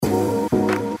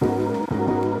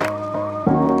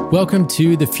Welcome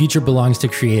to The Future Belongs to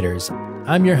Creators.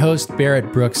 I'm your host,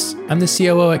 Barrett Brooks. I'm the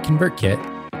COO at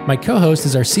ConvertKit. My co-host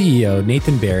is our CEO,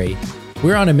 Nathan Barry.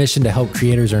 We're on a mission to help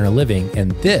creators earn a living,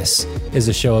 and this is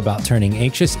a show about turning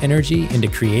anxious energy into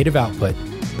creative output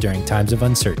during times of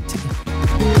uncertainty.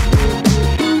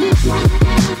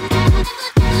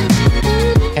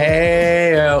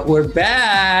 Hey, we're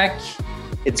back.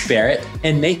 It's Barrett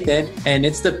and Nathan, and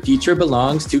it's The Future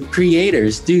Belongs to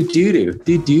Creators. Do.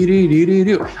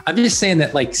 I'm just saying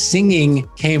that like singing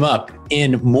came up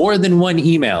in more than one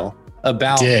email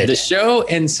about the show,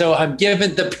 and so I'm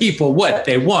giving the people what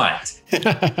they want.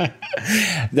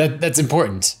 That's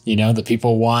important. You know, the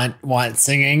people want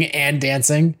singing and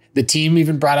dancing. The team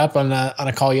even brought up on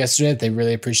a call yesterday that they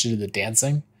really appreciated the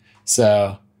dancing.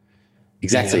 So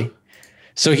exactly. You know.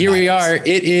 So here we are.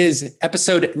 It is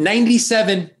episode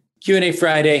 97, Q&A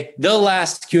Friday, the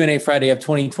last Q&A Friday of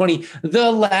 2020,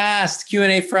 the last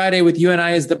Q&A Friday with you and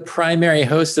I as the primary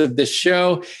host of the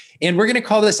show. And we're going to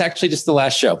call this actually just the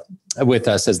last show with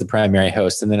us as the primary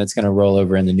host. And then it's going to roll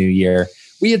over in the new year.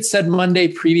 We had said Monday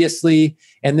previously,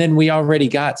 and then we already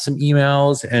got some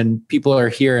emails and people are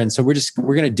here. And so we're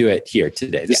going to do it here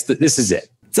today. This is it.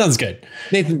 Sounds good.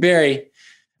 Nathan Barry,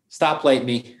 stoplight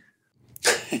me.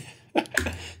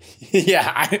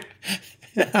 Yeah,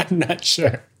 I'm not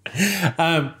sure.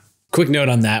 Quick note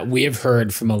on that. We have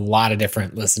heard from a lot of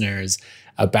different listeners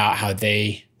about how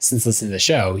they, since listening to the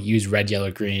show, use red,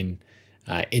 yellow, green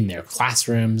in their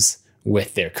classrooms,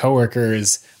 with their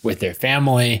coworkers, with their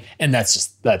family. And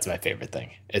that's my favorite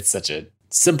thing. It's such a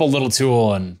simple little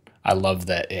tool, and I love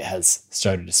that it has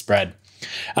started to spread.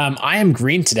 I am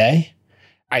green today.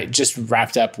 I just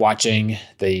wrapped up watching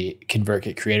the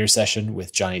ConvertKit creator session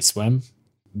with Johnny Swim.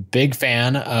 Big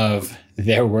fan of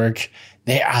their work.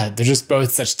 They're just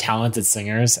both such talented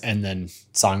singers and then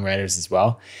songwriters as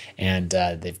well. And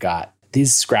they've got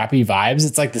these scrappy vibes.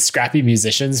 It's like the scrappy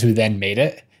musicians who then made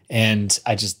it. And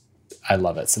I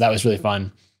love it. So that was really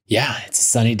fun. Yeah, it's a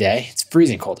sunny day. It's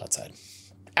freezing cold outside.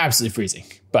 Absolutely freezing,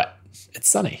 but it's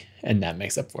sunny and that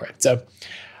makes up for it. So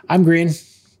I'm green,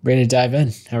 ready to dive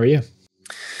in. How are you?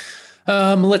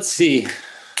 Let's see.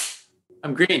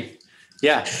 I'm green.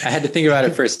 Yeah, I had to think about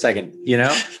it for a second. You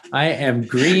know, I am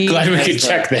green. Glad we could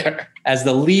check there. As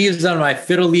the leaves on my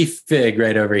fiddle leaf fig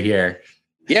right over here.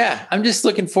 Yeah, I'm just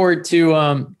looking forward to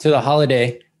the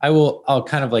holiday. I'll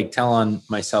kind of like tell on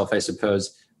myself, I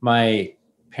suppose. My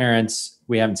parents,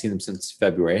 we haven't seen them since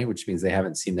February, which means they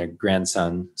haven't seen their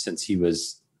grandson since he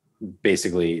was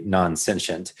basically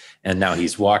non-sentient, and now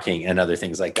he's walking and other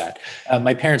things like that.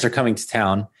 My parents are coming to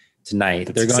town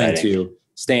tonight. They're going to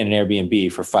stay in an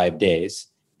Airbnb for 5 days,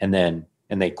 and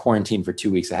they quarantine for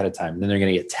 2 weeks ahead of time. Then they're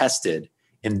going to get tested,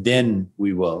 and then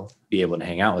we will be able to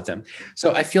hang out with them.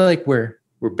 So I feel like we're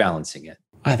balancing it.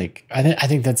 I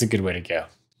think that's a good way to go.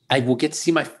 I will get to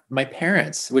see my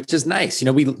parents, which is nice. You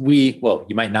know, well,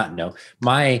 you might not know,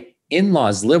 my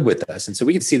in-laws live with us, and so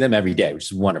we get to see them every day, which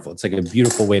is wonderful. It's like a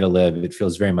beautiful way to live. It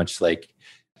feels very much like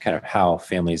kind of how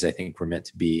families, I think, were meant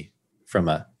to be from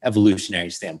a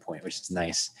evolutionary standpoint, which is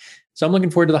nice. So I'm looking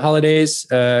forward to the holidays.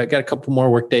 Got a couple more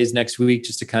work days next week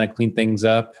just to kind of clean things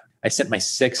up. I sent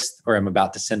I'm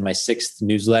about to send my 6th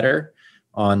newsletter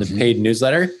on the paid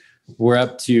newsletter. We're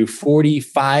up to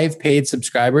 45 paid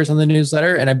subscribers on the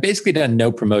newsletter, and I've basically done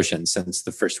no promotion since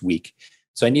the first week.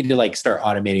 So I need to like start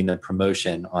automating the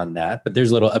promotion on that, but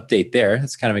there's a little update there.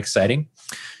 That's kind of exciting.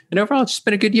 And overall, it's just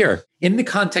been a good year. In the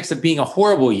context of being a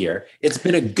horrible year, it's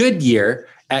been a good year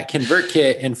at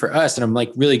ConvertKit and for us. And I'm like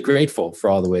really grateful for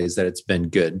all the ways that it's been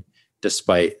good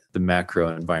despite the macro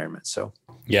environment. So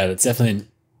yeah, that's definitely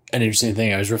an interesting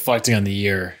thing. I was reflecting on the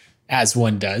year as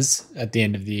one does at the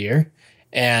end of the year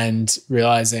and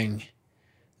realizing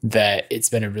that it's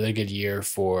been a really good year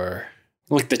for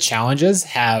like the challenges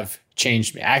have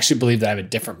changed me. I actually believe that I'm a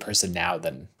different person now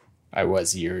than I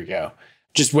was a year ago.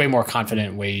 Just way more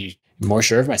confident, way more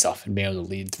sure of myself and being able to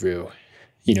lead through.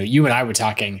 You know, you and I were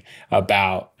talking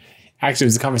about, actually it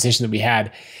was a conversation that we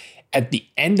had at the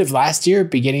end of last year,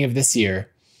 beginning of this year,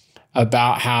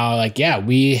 about how like, yeah,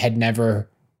 we had never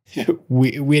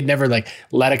like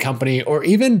led a company or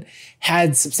even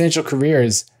had substantial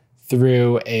careers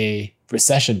through a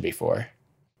recession before,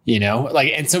 you know,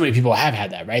 like, and so many people have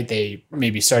had that, right? They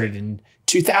maybe started in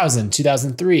 2000,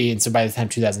 2003. And so by the time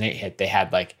 2008 hit, they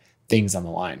had like things on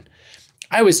the line.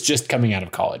 I was just coming out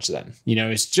of college then, you know,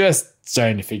 it's just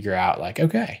starting to figure out like,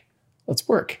 okay, let's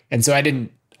work. And so I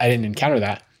didn't encounter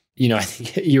that. You know, I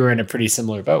think you were in a pretty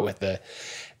similar boat with the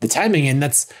timing. And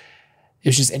it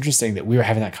was just interesting that we were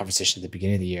having that conversation at the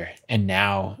beginning of the year. And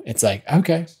now it's like,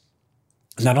 okay,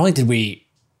 not only did we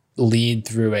lead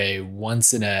through a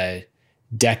once in a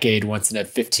decade, once in a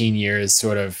 15 years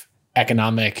sort of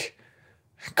economic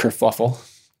kerfuffle.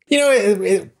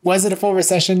 Was it a full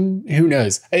recession? Who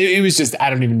knows? It was just, I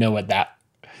don't even know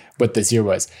what this year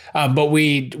was. But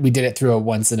we did it through a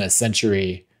once in a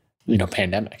century,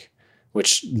 pandemic,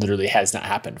 which literally has not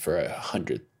happened for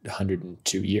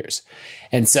 102 years.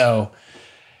 And so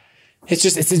it's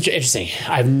interesting.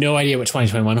 I have no idea what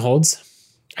 2021 holds.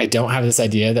 I don't have this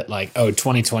idea that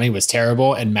 2020 was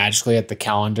terrible and magically at the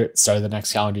start of the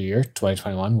next calendar year,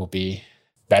 2021 will be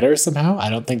better somehow. I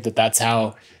don't think that that's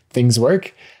how things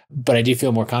work, but I do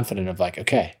feel more confident of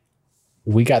okay,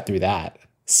 we got through that.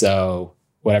 So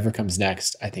whatever comes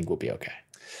next, I think we'll be okay.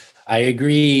 I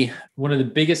agree. One of the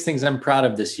biggest things I'm proud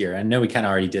of this year, I know we kind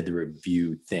of already did the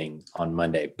review thing on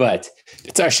Monday, but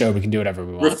it's our show. We can do whatever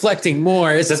we want. Reflecting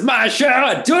more. This is my show.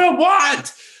 I do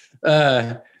what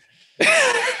I want.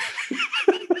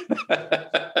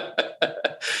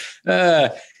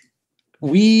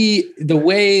 The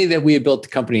way that we have built the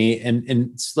company, and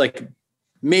it's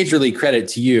majorly credit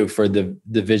to you for the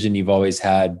vision you've always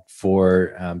had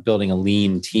for building a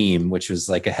lean team, which was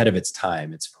ahead of its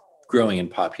time. It's growing in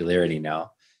popularity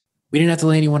now. We didn't have to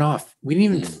lay anyone off. We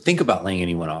didn't even think about laying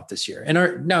anyone off this year.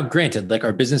 And now granted,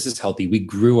 our business is healthy. We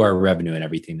grew our revenue and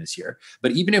everything this year.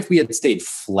 But even if we had stayed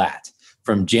flat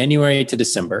from January to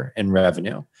December in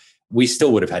revenue, we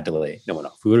still would have had to lay no one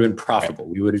off. We would have been profitable.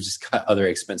 We would have just cut other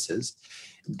expenses.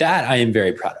 That I am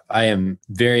very proud of. I am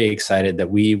very excited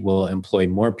that we will employ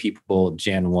more people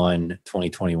Jan 1,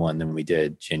 2021 than we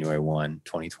did January 1,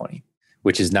 2020,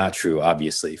 which is not true,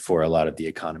 obviously, for a lot of the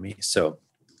economy. So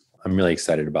I'm really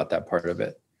excited about that part of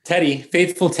it. Teddy,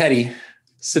 faithful Teddy,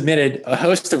 submitted a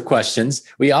host of questions.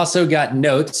 We also got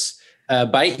notes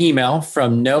by email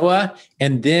from Noah.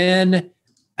 And then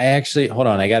hold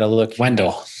on, I got to look.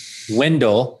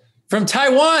 Wendell from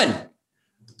Taiwan.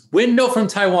 Wendell from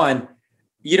Taiwan.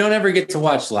 You don't ever get to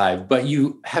watch live, but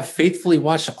you have faithfully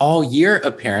watched all year,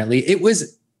 apparently.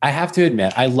 I have to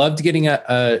admit, I loved getting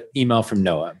a email from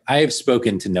Noah. I have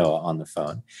spoken to Noah on the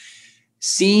phone.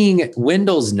 Seeing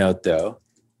Wendell's note, though,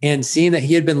 and seeing that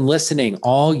he had been listening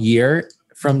all year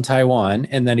from Taiwan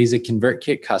and that he's a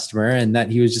ConvertKit customer and that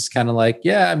he was just kind of I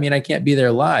can't be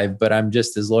there live, but I'm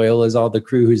just as loyal as all the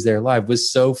crew who's there live,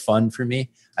 was so fun for me.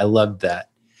 I loved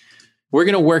that. We're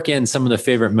going to work in some of the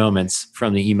favorite moments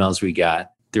from the emails we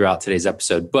got throughout today's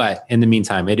episode. But in the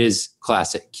meantime, it is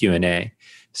classic Q&A.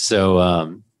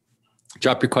 So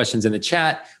drop your questions in the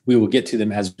chat. We will get to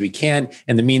them as we can.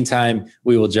 In the meantime,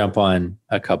 we will jump on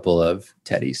a couple of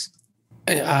Teddies.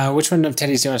 Which one of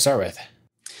Teddies do you want to start with?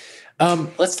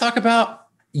 Let's talk about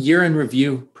year-end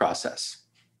review process.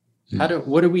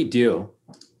 What do we do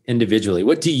individually?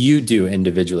 What do you do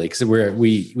individually? Because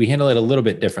we handle it a little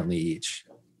bit differently each.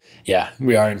 Yeah,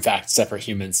 we are in fact separate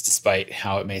humans, despite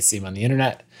how it may seem on the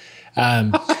internet. I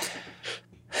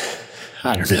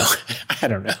don't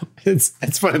know.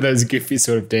 It's one of those goofy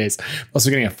sort of days. I'm also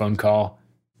getting a phone call.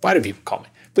 Why do people call me?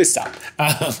 Please stop.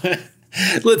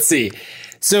 Let's see.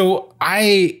 So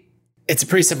it's a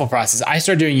pretty simple process. I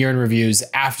started doing year-end reviews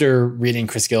after reading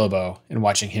Chris Guillebeau and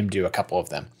watching him do a couple of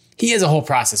them. He has a whole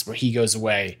process where he goes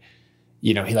away.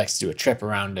 He likes to do a trip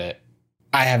around it.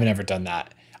 I haven't ever done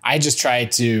that. I just try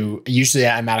to, usually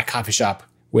I'm at a coffee shop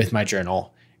with my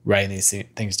journal, writing these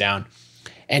things down.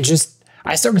 And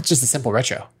I start with just a simple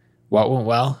retro. What went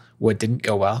well? What didn't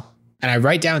go well? And I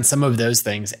write down some of those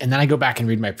things. And then I go back and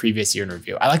read my previous year in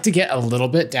review. I like to get a little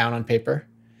bit down on paper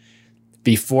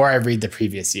before I read the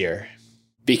previous year,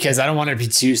 because I don't want to be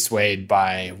too swayed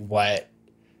by what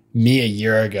me a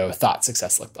year ago thought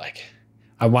success looked like.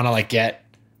 I want to get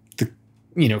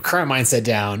the current mindset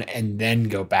down and then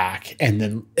go back. And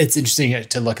then it's interesting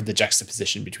to look at the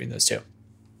juxtaposition between those two.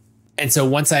 And so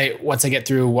once I get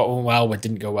through what went well, what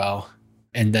didn't go well,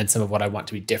 and then some of what I want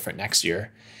to be different next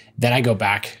year, then I go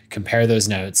back, compare those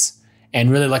notes, and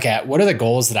really look at what are the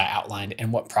goals that I outlined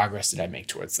and what progress did I make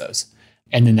towards those.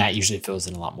 And then that usually fills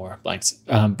in a lot more blanks.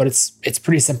 But it's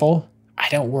pretty simple. I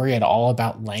don't worry at all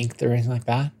about length or anything like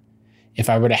that. If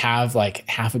I were to have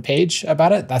half a page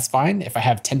about it, that's fine. If I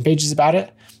have 10 pages about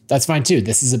it, that's fine too.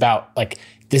 This is about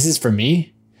this is for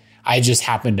me. I just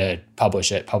happen to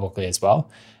publish it publicly as well,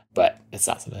 but it's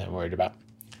not something I'm worried about.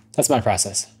 That's my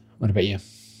process. What about you?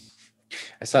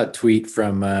 I saw a tweet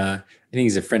from, I think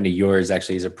he's a friend of yours.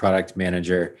 Actually, he's a product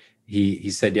manager. He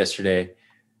said yesterday,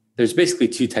 there's basically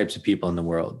two types of people in the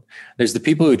world. There's the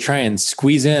people who try and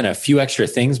squeeze in a few extra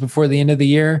things before the end of the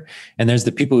year. And there's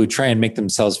the people who try and make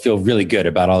themselves feel really good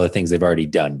about all the things they've already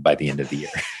done by the end of the year.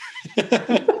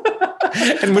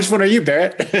 And which one are you,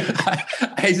 Barrett?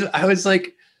 I was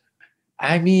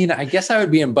I guess I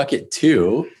would be in bucket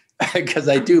 2. because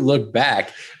I do look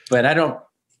back, but I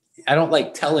don't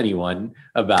like tell anyone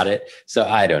about it. So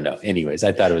I don't know. Anyways,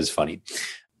 I thought it was funny.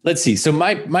 Let's see. So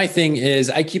my thing is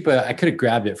I could have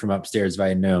grabbed it from upstairs if I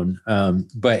had known.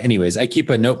 But anyways, I keep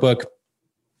a notebook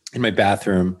in my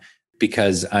bathroom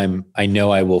because I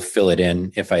know I will fill it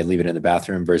in if I leave it in the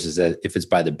bathroom versus if it's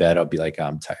by the bed, I'll be like, oh,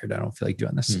 I'm tired. I don't feel like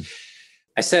doing this.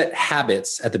 I set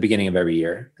habits at the beginning of every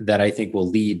year that I think will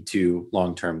lead to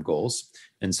long-term goals.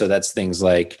 And so that's things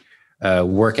like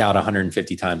work out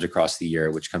 150 times across the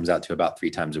year, which comes out to about 3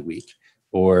 times a week,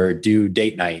 or do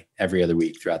date night every other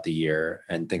week throughout the year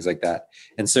and things like that.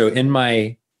 And so in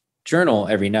my journal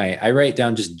every night, I write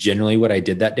down just generally what I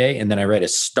did that day. And then I write a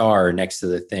star next to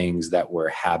the things that were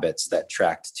habits that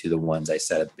tracked to the ones I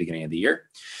set at the beginning of the year.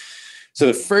 So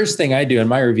the first thing I do in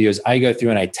my review is I go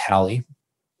through and I tally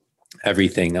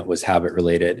everything that was habit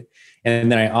related.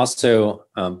 And then I also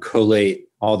collate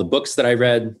all the books that I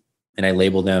read and I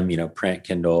label them, print,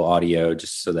 Kindle, audio,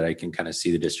 just so that I can kind of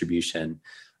see the distribution.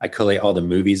 I collate all the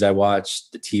movies I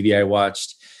watched, the TV I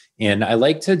watched. And I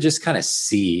like to just kind of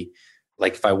see,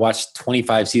 like if I watched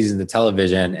 25 seasons of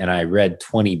television and I read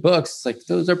 20 books, like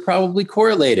those are probably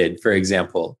correlated, for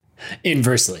example.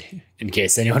 Inversely, in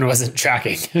case anyone wasn't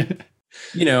tracking.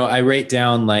 I write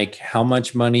down like how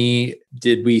much money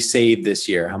did we save this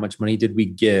year? How much money did we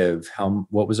give?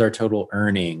 What was our total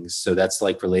earnings? So that's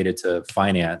like related to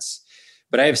finance.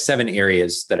 But I have 7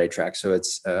 areas that I track. So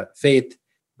it's faith,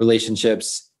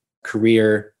 relationships,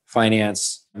 career,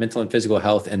 finance, mental and physical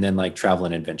health, and then like travel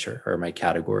and adventure are my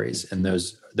categories. And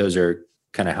those are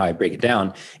kind of how I break it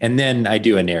down. And then I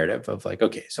do a narrative of like,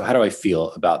 okay, so how do I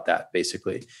feel about that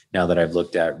basically now that I've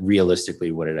looked at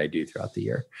realistically, what did I do throughout the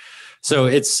year? So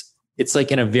it's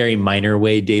like in a very minor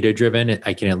way, data driven.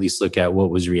 I can at least look at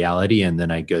what was reality. And then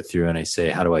I go through and I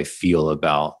say, how do I feel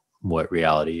about what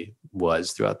reality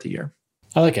was throughout the year?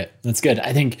 I like it. That's good.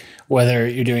 I think whether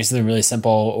you're doing something really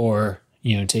simple or,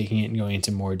 taking it and going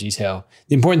into more detail,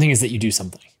 the important thing is that you do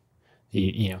something.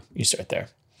 You start there.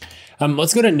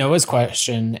 Let's go to Noah's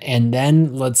question and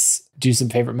then let's do some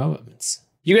favorite moments.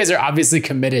 You guys are obviously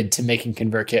committed to making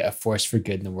ConvertKit a force for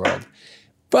good in the world,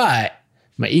 but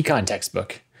my econ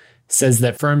textbook says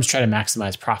that firms try to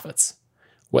maximize profits.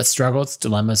 What struggles,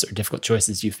 dilemmas, or difficult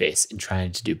choices you face in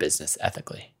trying to do business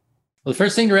ethically? Well, the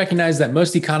first thing to recognize that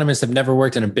most economists have never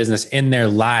worked in a business in their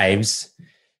lives,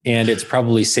 and it's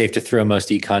probably safe to throw most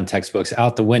econ textbooks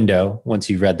out the window once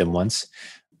you've read them once.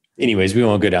 Anyways, we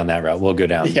won't go down that route. We'll go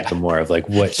down to more of like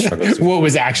what struggles. What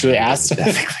was actually asked.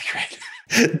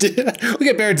 We'll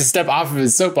get Barrett to step off of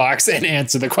his soapbox and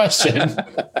answer the question.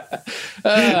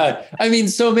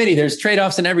 So many. There's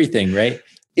trade-offs in everything, right?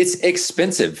 It's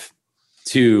expensive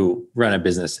to run a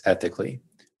business ethically.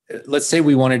 Let's say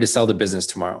we wanted to sell the business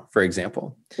tomorrow, for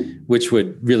example, which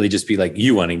would really just be like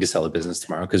you wanting to sell a business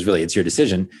tomorrow, because really it's your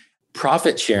decision.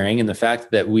 Profit sharing and the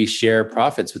fact that we share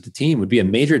profits with the team would be a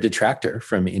major detractor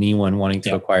from anyone wanting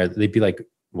to acquire. They'd be like,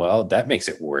 well, that makes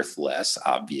it worth less,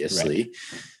 obviously.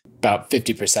 Right. About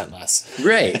 50% less.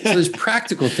 Right. So there's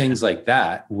practical things like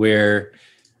that where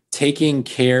taking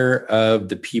care of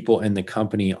the people in the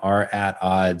company are at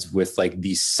odds with like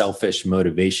these selfish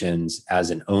motivations as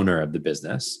an owner of the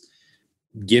business.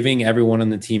 Giving everyone on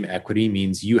the team equity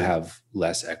means you have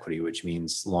less equity, which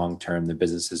means long-term the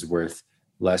business is worth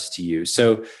less to you.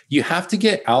 So you have to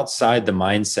get outside the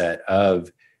mindset of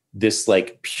this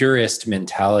like purist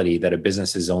mentality that a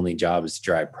business's only job is to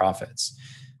drive profits.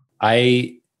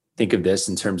 I think of this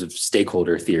in terms of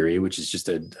stakeholder theory, which is just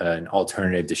an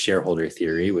alternative to shareholder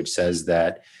theory, which says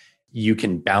that you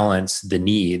can balance the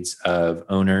needs of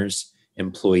owners,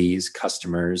 employees,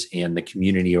 customers, and the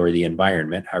community or the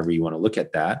environment, however you want to look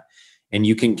at that. And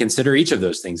you can consider each of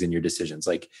those things in your decisions.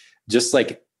 Like just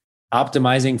like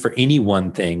optimizing for any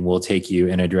one thing will take you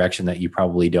in a direction that you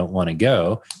probably don't want to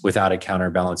go without a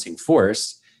counterbalancing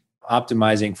force.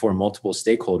 Optimizing for multiple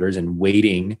stakeholders and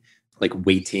weighting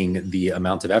the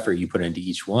amount of effort you put into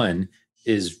each one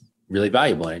is really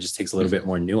valuable. And it just takes a little bit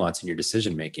more nuance in your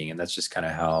decision-making. And that's just kind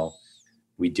of how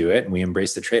we do it. And we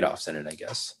embrace the trade-offs in it, I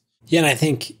guess. Yeah. And I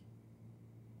think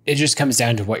it just comes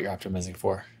down to what you're optimizing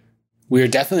for. We are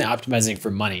definitely optimizing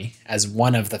for money as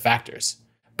one of the factors,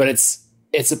 but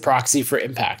it's a proxy for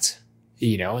impact,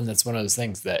 and that's one of those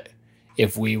things that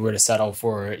if we were to settle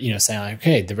for, saying like,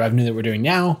 okay, the revenue that we're doing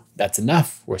now, that's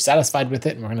enough. We're satisfied with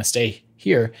it and we're going to stay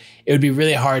here. It would be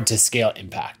really hard to scale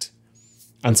impact.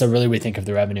 And so really we think of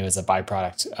the revenue as a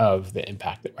byproduct of the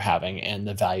impact that we're having and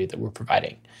the value that we're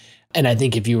providing. And I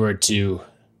think if you were to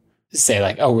say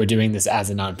like, oh, we're doing this as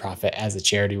a nonprofit, as a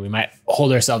charity, we might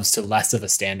hold ourselves to less of a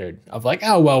standard of like,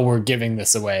 oh, well, we're giving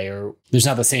this away, or there's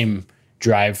not the same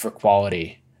drive for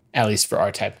quality at least for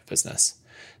our type of business.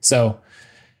 So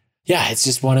yeah, it's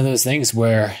just one of those things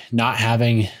where not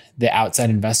having the outside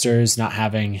investors, not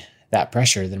having that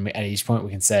pressure, then at each point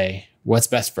we can say, what's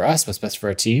best for us, what's best for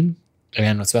our team,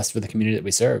 and what's best for the community that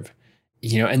we serve.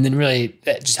 And then really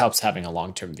that just helps having a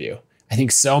long-term view. I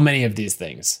think so many of these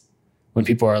things, when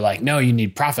people are like, no, you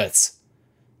need profits.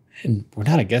 And we're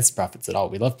not against profits at all.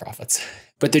 We love profits,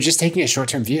 but they're just taking a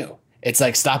short-term view. It's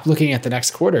like, stop looking at the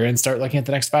next quarter and start looking at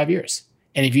the next 5 years.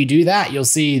 And if you do that, you'll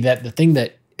see that the thing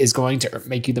that is going to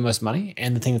make you the most money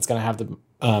and the thing that's going to have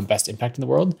the best impact in the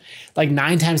world, like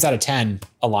 9 times out of 10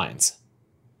 aligns.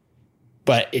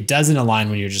 But it doesn't align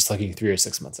when you're just looking 3 or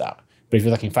 6 months out. But if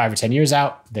you're looking 5 or 10 years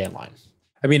out, they align.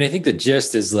 I mean, I think the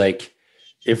gist is like,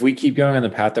 if we keep going on the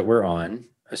path that we're on,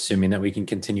 assuming that we can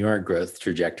continue our growth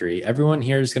trajectory, everyone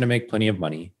here is going to make plenty of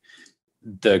money.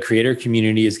 The creator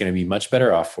community is going to be much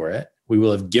better off for it. We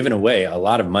will have given away a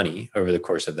lot of money over the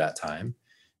course of that time.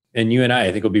 And you and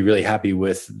I think will be really happy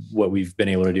with what we've been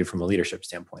able to do from a leadership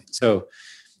standpoint. So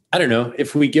I don't know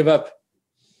if we give up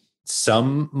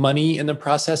some money in the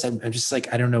process. I'm just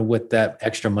like, I don't know what that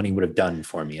extra money would have done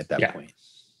for me at that point,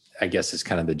 I guess is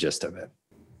kind of the gist of it.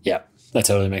 Yeah, that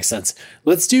totally makes sense.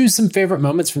 Let's do some favorite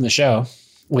moments from the show.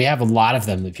 We have a lot of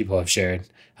them that people have shared.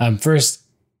 First,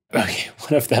 okay,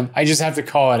 one of them, I just have to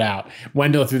call it out.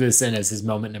 Wendell threw this in as his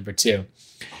moment number 2.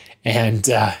 And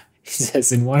he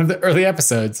says, in one of the early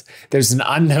episodes, there's an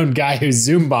unknown guy who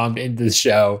Zoom bombed into the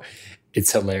show.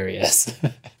 It's hilarious.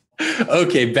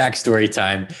 Okay, backstory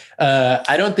time.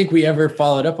 I don't think we ever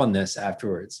followed up on this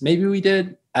afterwards. Maybe we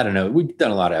did. I don't know. We've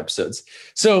done a lot of episodes.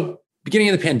 So beginning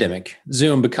of the pandemic,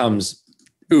 Zoom becomes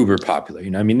uber popular.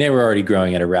 I mean, they were already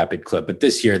growing at a rapid clip, but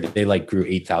this year they like grew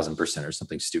 8,000% or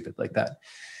something stupid like that.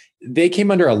 They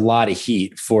came under a lot of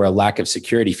heat for a lack of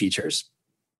security features.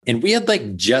 And we had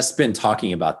like just been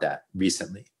talking about that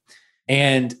recently.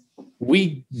 And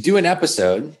we do an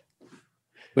episode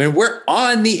when we're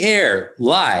on the air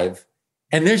live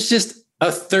and there's just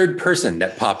a third person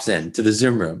that pops into the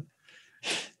Zoom room.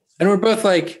 And we're both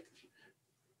like,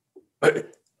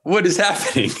 what is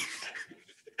happening?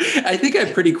 I think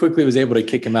I pretty quickly was able to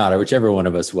kick him out, or whichever one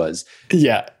of us was.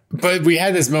 Yeah. But we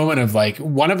had this moment of like,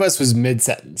 one of us was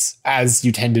mid-sentence, as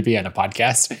you tend to be on a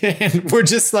podcast. And we're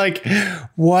just like,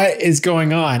 what is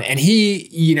going on? And he,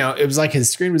 it was like his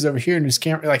screen was over here and his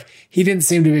camera, like he didn't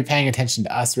seem to be paying attention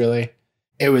to us really.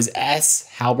 It was S.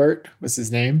 Halbert was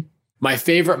his name. My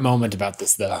favorite moment about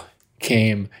this though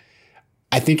came,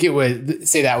 I think it was,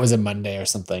 say that was a Monday or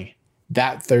something.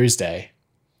 That Thursday,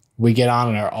 we get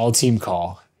on our all team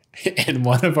call and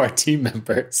one of our team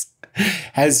members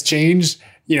has changed,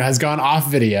 has gone off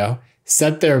video,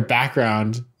 set their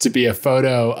background to be a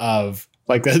photo of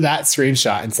like that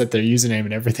screenshot and set their username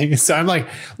and everything. So I'm like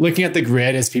looking at the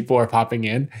grid as people are popping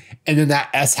in, and then that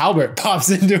S. Halbert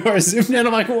pops into our Zoom and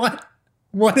I'm like,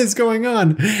 what is going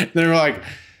on? And they were like,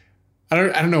 I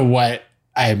don't know what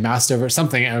I had moused over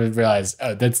something. And I realized,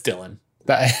 oh, that's Dylan.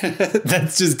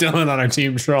 That's just Dylan on our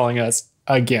team trolling us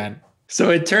again. So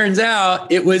it turns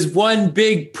out it was one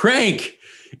big prank.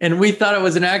 And we thought it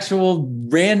was an actual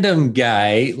random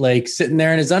guy, like sitting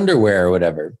there in his underwear or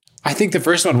whatever. I think the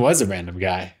first one was a random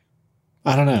guy.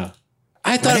 I don't know.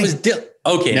 I thought it was Dylan.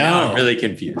 Okay, no. Now I'm really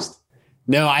confused.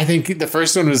 No, I think the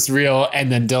first one was real.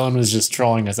 And then Dylan was just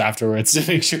trolling us afterwards to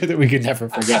make sure that we could never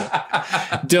forget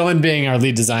it. Dylan being our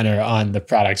lead designer on the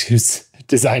product, who's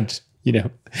designed, the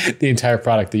entire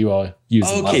product that you all use.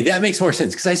 Okay, that makes more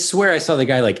sense. Because I swear I saw the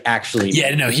guy like actually.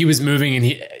 Yeah, no, he was moving and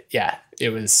it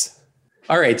was.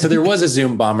 All right. So there was a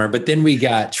Zoom bomber, but then we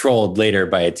got trolled later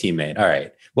by a teammate. All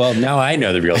right. Well, now I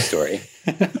know the real story.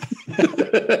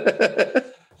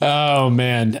 Oh,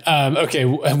 man. Okay.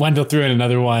 Wendell threw in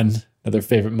another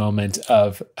favorite moment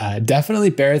of definitely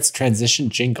Barrett's transition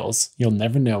jingles. You'll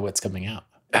never know what's coming out.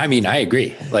 I mean, I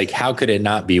agree. Like, how could it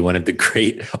not be one of the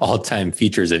great all-time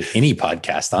features of any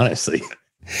podcast, honestly?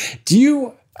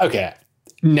 Okay.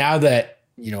 Now that,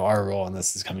 our role on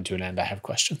this is coming to an end, I have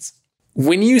questions.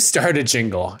 When you start a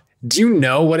jingle, do you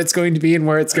know what it's going to be and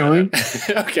where it's going?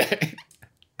 Okay.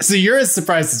 So you're as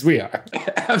surprised as we are.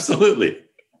 Absolutely.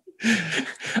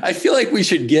 I feel like we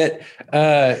should get,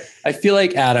 I feel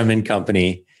like Adam and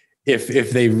company,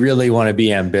 if they really want to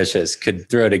be ambitious, could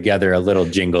throw together a little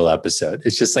jingle episode.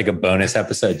 It's just like a bonus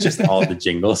episode, just all the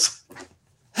jingles.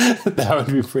 That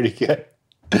would be pretty good.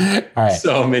 All right.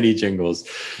 So many jingles.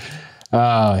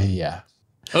 Oh, yeah.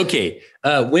 Okay.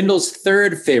 Wendell's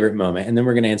third favorite moment, and then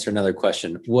we're going to answer another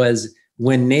question, was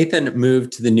when Nathan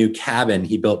moved to the new cabin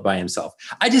he built by himself.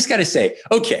 I just got to say,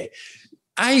 okay,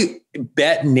 I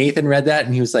bet Nathan read that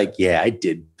and he was like, yeah, I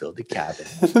did build a cabin.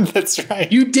 That's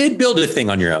right. You did build a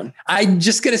thing on your own. I'm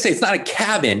just going to say it's not a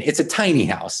cabin. It's a tiny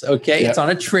house. Okay. Yep. It's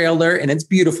on a trailer and it's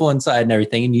beautiful inside and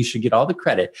everything. And you should get all the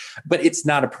credit, but it's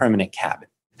not a permanent cabin.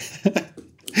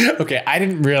 Okay. I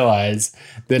didn't realize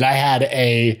that I had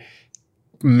a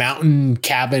mountain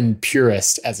cabin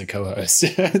purist as a co-host.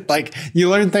 Like, you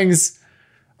learn things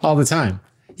all the time.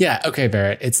 Yeah. Okay,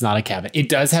 Barrett. It's not a cabin. It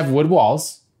does have wood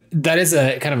walls. That is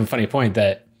a kind of a funny point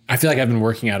that I feel like I've been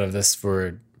working out of this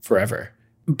for forever.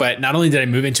 But not only did I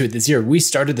move into it this year, we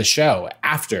started the show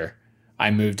after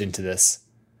I moved into this,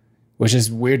 which is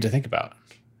weird to think about.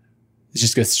 It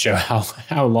just goes to show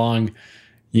how long,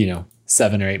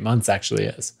 7 or 8 months actually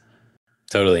is.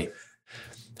 Totally.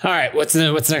 All right. What's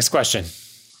the next question?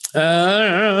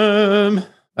 I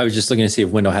was just looking to see if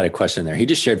Wendell had a question there. He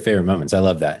just shared favorite moments. I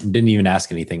love that. And didn't even ask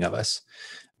anything of us.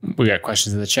 We got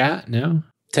questions in the chat? No?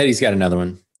 Teddy's got another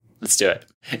one. Let's do it.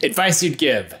 Advice you'd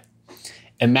give.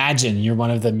 Imagine you're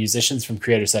one of the musicians from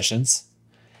Creator Sessions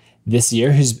this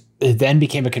year who then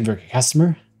became a ConvertKit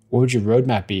customer. What would your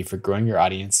roadmap be for growing your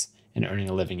audience and earning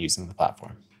a living using the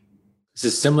platform? This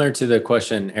is similar to the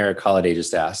question Eric Holiday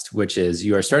just asked, which is,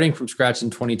 you are starting from scratch in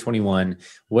 2021.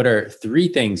 What are 3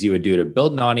 things you would do to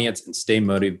build an audience and stay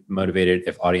motivated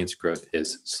if audience growth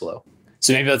is slow?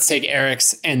 So maybe let's take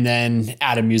Eric's and then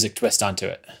add a music twist onto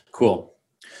it. Cool.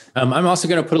 I'm also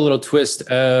going to put a little twist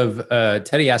of,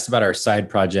 Teddy asked about our side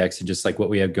projects and just like what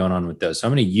we have going on with those. So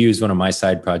I'm going to use one of my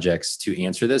side projects to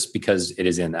answer this because it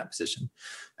is in that position.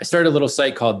 I started a little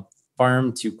site called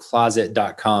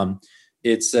farmtocloset.com.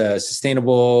 It's a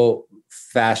sustainable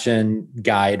fashion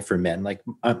guide for men. Like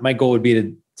my goal would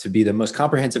be to be the most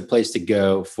comprehensive place to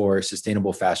go for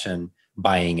sustainable fashion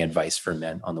buying advice for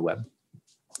men on the web.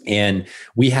 And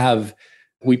we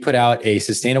put out a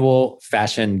sustainable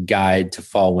fashion guide to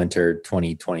fall, winter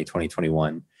 2020,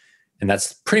 2021. And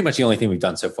that's pretty much the only thing we've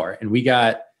done so far. And we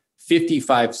got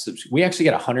 55, we actually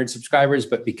got 100 subscribers,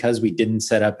 but because we didn't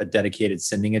set up a dedicated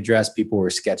sending address, people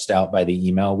were sketched out by the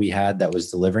email we had that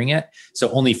was delivering it. So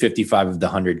only 55 of the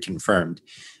 100 confirmed.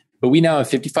 But we now have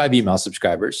 55 email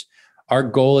subscribers. Our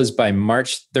goal is by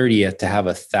March 30th to have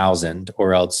 1,000,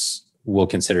 or else we'll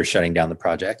consider shutting down the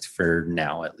project for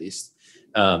now, at least.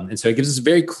 And so it gives us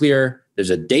very clear, there's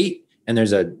a date and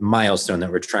there's a milestone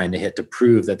that we're trying to hit to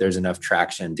prove that there's enough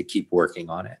traction to keep working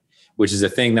on it, which is a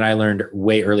thing that I learned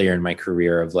way earlier in my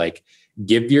career of like,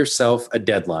 give yourself a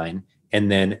deadline and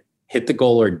then hit the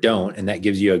goal or don't. And that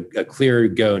gives you a clear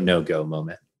go, no go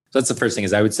moment. So that's the first thing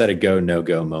is I would set a go, no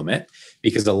go moment,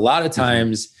 because a lot of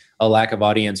times a lack of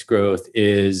audience growth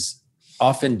is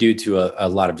often due to a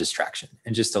lot of distraction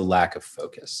and just a lack of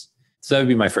focus. So that would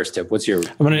be my first tip. What's your...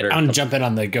 I'm gonna jump in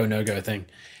on the go, no go thing.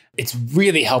 It's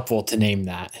really helpful to name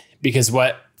that because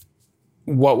what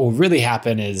will really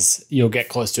happen is you'll get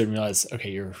close to it and realize,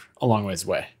 okay, you're a long ways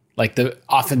away. Like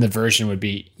often the version would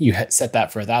be you set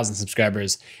that for 1,000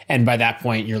 subscribers. And by that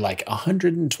point you're like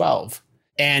 112.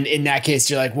 And in that case,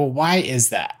 you're like, well, why is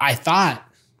that? I thought,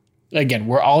 again,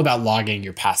 we're all about logging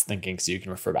your past thinking so you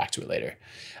can refer back to it later.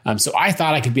 So I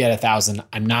thought I could be at 1,000.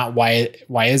 I'm not. Why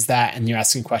is that? And you're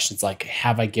asking questions like,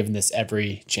 have I given this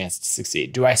every chance to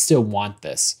succeed? Do I still want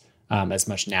this as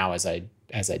much now as I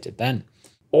did then?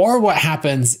 Or what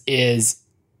happens is,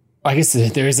 I guess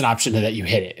there is an option that you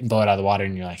hit it and blow it out of the water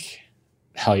and you're like,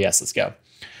 hell yes, let's go.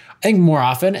 I think more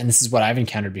often, and this is what I've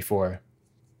encountered before,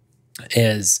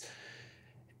 is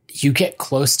you get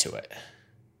close to it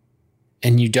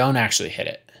and you don't actually hit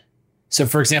it. So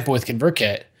for example, with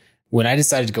ConvertKit, when I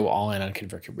decided to go all in on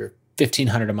ConvertKit, we were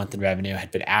 $1,500 a month in revenue. I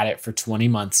had been at it for 20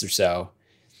 months or so.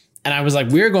 And I was like,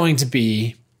 we're going to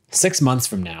be 6 months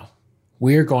from now,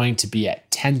 we're going to be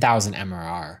at 10,000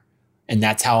 MRR. And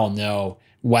that's how I'll know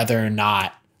whether or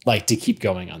not like to keep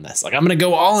going on this. Like I'm going to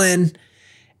go all in.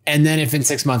 And then if in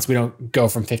 6 months we don't go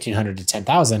from 1,500 to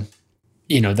 10,000,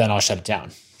 then I'll shut it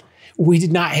down. We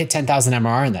did not hit 10,000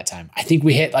 MRR in that time. I think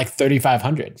we hit like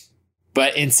 3,500.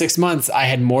 But in 6 months, I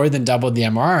had more than doubled the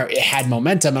MRR. It had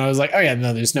momentum. And I was like, oh yeah,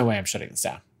 no, there's no way I'm shutting this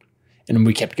down. And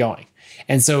we kept going.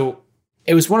 And so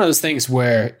it was one of those things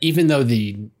where even though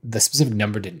the specific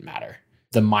number didn't matter,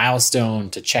 the milestone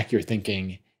to check your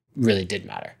thinking really did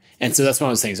matter. And so that's one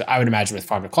of those things I would imagine with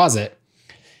Farm to Closet,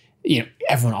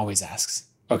 everyone always asks,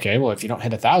 okay, well, if you don't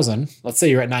hit 1,000, let's say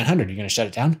you're at 900, you're going to shut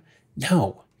it down?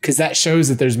 No, because that shows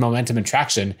that there's momentum and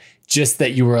traction, just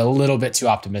that you were a little bit too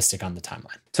optimistic on the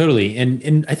timeline. Totally.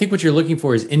 And I think what you're looking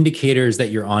for is indicators that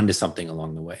you're onto something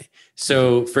along the way.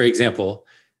 So for example,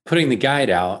 putting the guide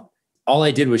out, all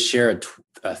I did was share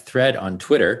a thread on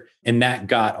Twitter, and that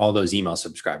got all those email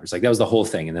subscribers. Like that was the whole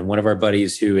thing. And then one of our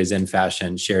buddies who is in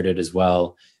fashion shared it as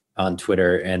well on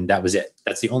Twitter. And that was it.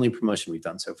 That's the only promotion we've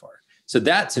done so far. So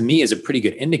that to me is a pretty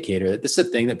good indicator that this is a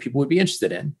thing that people would be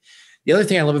interested in. The other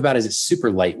thing I love about it is it's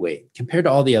super lightweight compared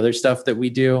to all the other stuff that we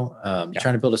do.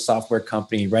 Trying to build a software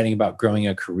company, writing about growing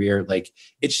a career. Like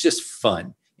it's just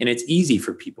fun and it's easy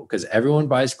for people because everyone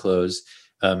buys clothes.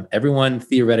 Everyone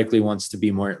theoretically wants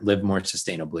to live more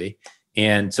sustainably.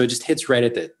 And so it just hits right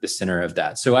at the center of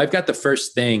that. So I've got the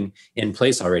first thing in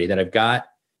place already, that I've got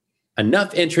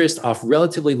enough interest off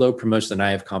relatively low promotion that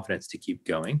I have confidence to keep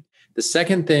going. The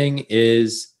second thing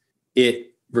is it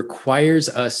requires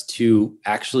us to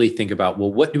actually think about,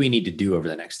 well, what do we need to do over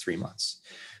the next 3 months?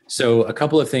 So a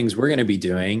couple of things we're going to be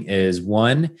doing is,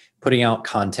 one, putting out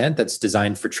content that's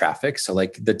designed for traffic. So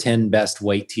like the 10 best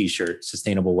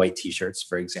sustainable white t-shirts,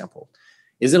 for example.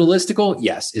 Is it a listicle?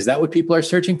 Yes. Is that what people are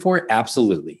searching for?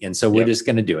 Absolutely. And so we're just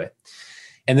going to do it.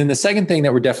 And then the second thing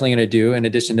that we're definitely going to do, in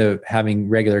addition to having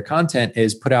regular content,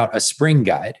 is put out a spring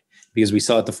guide, because we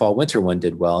saw that the fall winter one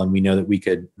did well. And we know that we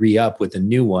could re-up with a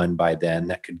new one by then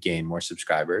that could gain more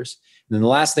subscribers. And then the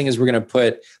last thing is we're going to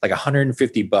put like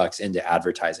 $150 into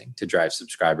advertising to drive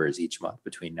subscribers each month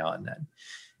between now and then.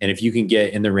 And if you can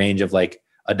get in the range of like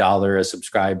 $1 a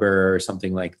subscriber or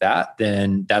something like that,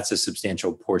 then that's a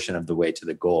substantial portion of the way to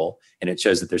the goal. And it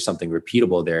shows that there's something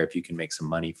repeatable there if you can make some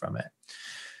money from it.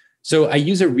 So I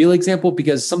use a real example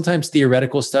because sometimes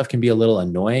theoretical stuff can be a little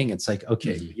annoying. It's like,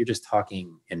 okay, you're just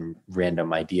talking in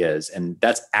random ideas. And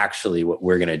that's actually what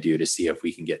we're going to do to see if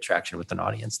we can get traction with an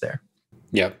audience there.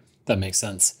 Yep, that makes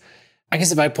sense. I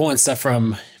guess if I pull in stuff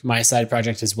from my side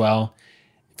project as well,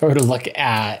 if I were to look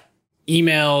at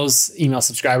email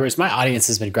subscribers, my audience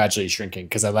has been gradually shrinking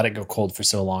because I let it go cold for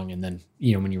so long. And then,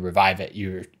 when you revive it,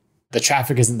 the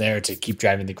traffic isn't there to keep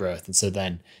driving the growth. And so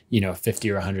then, 50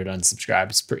 or 100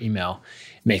 unsubscribes per email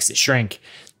makes it shrink.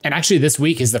 And actually this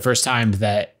week is the first time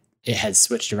that it has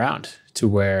switched around to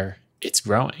where it's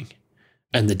growing.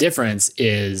 And the difference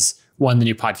is, one, the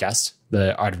new podcast,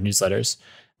 The Art of Newsletters.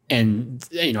 And,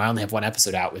 I only have one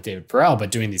episode out with David Perel, but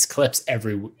doing these clips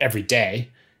every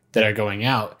day that are going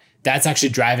out, that's actually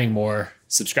driving more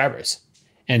subscribers.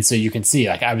 And so you can see,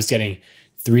 like, I was getting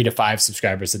 3 to 5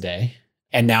 subscribers a day.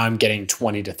 And now I'm getting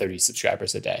 20 to 30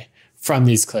 subscribers a day from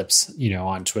these clips,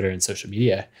 on Twitter and social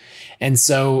media. And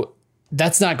so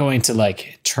that's not going to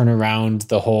like turn around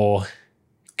the whole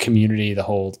community, the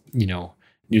whole,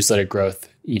 newsletter growth,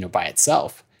 by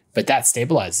itself, but that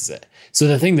stabilizes it. So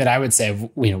the thing that I would say,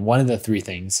 one of the 3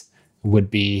 things would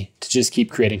be to just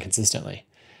keep creating consistently,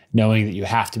 knowing that you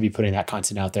have to be putting that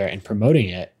content out there and promoting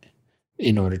it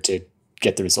in order to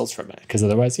get the results from it. Because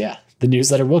otherwise, the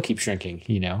newsletter will keep shrinking,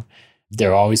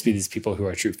 There will always be these people who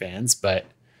are true fans, but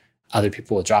other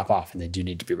people will drop off and they do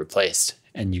need to be replaced.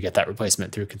 And you get that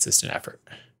replacement through consistent effort.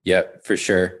 Yeah, for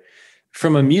sure.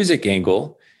 From a music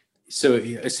angle, so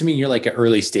assuming you're like an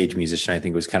early stage musician, I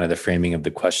think was kind of the framing of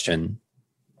the question.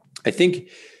 I think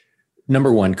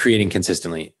number one, creating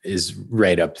consistently is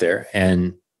right up there.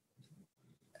 And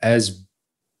as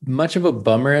much of a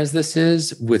bummer as this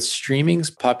is, with streaming's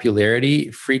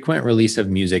popularity, frequent release of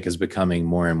music is becoming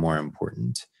more and more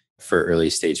important for early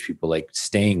stage people, like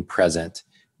staying present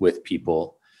with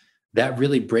people. That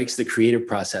really breaks the creative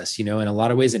process. In a lot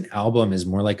of ways, an album is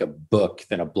more like a book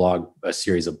than a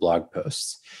series of blog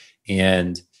posts.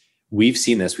 And we've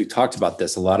seen this, we've talked about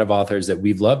this. A lot of authors that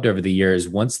we've loved over the years,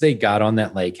 once they got on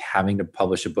that, like having to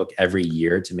publish a book every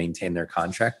year to maintain their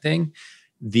contract thing,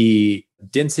 the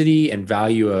density and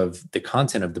value of the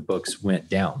content of the books went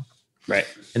down. Right.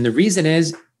 And the reason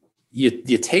is,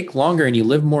 you take longer and you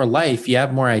live more life, you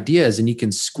have more ideas, and you can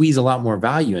squeeze a lot more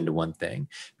value into one thing,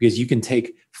 because you can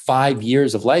take 5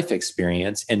 years of life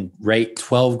experience and write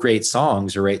 12 great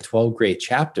songs or write 12 great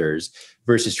chapters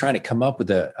versus trying to come up with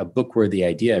a book-worthy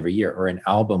idea every year or an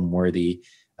album-worthy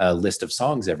list of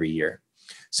songs every year.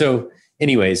 So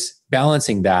anyways,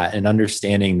 balancing that and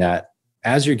understanding that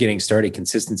as you're getting started,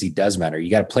 consistency does matter.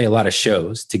 You got to play a lot of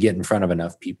shows to get in front of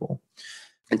enough people.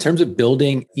 In terms of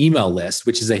building email lists,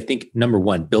 which is, I think, number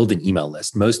one, build an email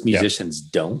list. Most musicians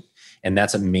don't. And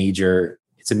that's a major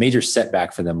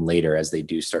setback for them later as they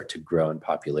do start to grow in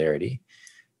popularity.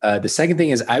 The second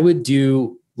thing is I would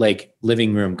do like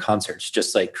living room concerts,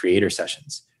 just like creator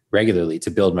sessions regularly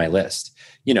to build my list.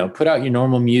 Put out your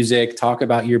normal music, talk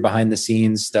about your behind the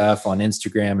scenes stuff on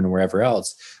Instagram and wherever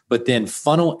else, but then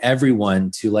funnel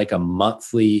everyone to like a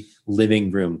monthly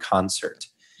living room concert.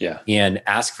 Yeah. And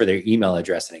ask for their email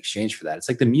address in exchange for that. It's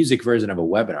like the music version of a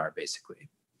webinar, basically.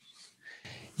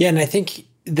 Yeah. And I think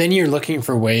then you're looking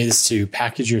for ways to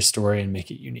package your story and make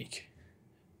it unique.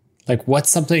 Like, what's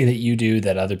something that you do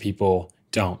that other people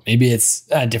don't? Maybe it's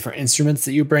different instruments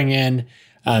that you bring in.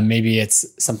 Maybe it's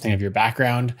something of your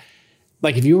background.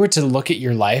 Like, if you were to look at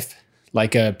your life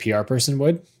like a PR person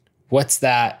would, what's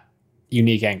that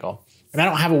unique angle? And I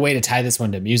don't have a way to tie this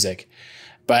one to music,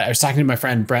 but I was talking to my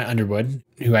friend Brent Underwood,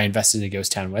 who I invested in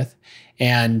Ghost Town with,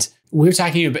 and we were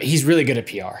talking about, he's really good at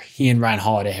PR. He and Ryan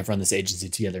Holiday have run this agency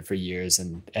together for years,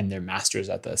 and they're masters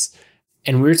at this.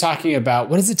 And we were talking about,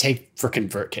 what does it take for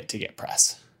ConvertKit to get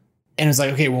press? And it was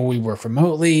like, okay, well, we work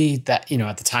remotely. That,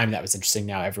 at the time that was interesting.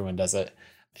 Now everyone does it.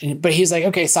 But he's like,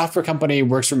 okay, software company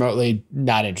works remotely,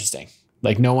 not interesting.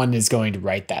 Like, no one is going to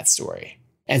write that story.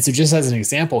 And so just as an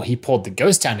example, he pulled the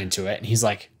Ghost Town into it, and he's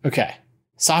like, okay,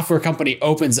 software company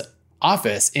opens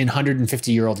office in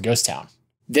 150-year-old Ghost Town.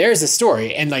 There's a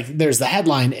story, and like, there's the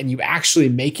headline, and you actually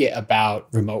make it about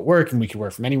remote work and we can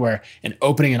work from anywhere. And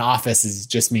opening an office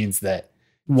just means that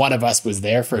one of us was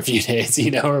there for a few days,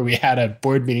 or we had a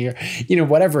board meeting, or,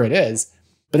 whatever it is.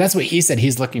 But that's what he said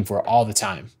he's looking for all the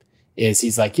time.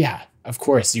 He's like, yeah, of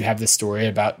course you have this story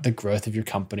about the growth of your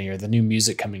company or the new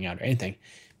music coming out or anything.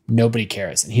 Nobody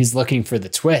cares. And he's looking for the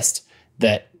twist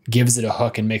that gives it a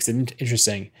hook and makes it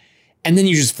interesting. And then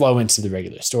you just flow into the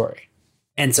regular story.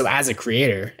 And so as a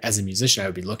creator, as a musician, I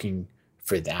would be looking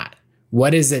for that.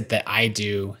 What is it that I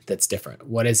do that's different?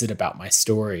 What is it about my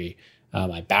story,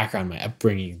 my background, my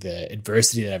upbringing, the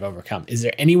adversity that I've overcome? Is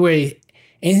there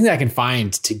anything that I can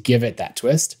find to give it that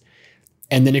twist?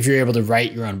 And then if you're able to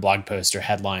write your own blog post or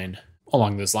headline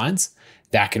along those lines,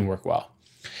 that can work well.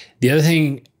 The other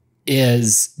thing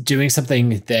is doing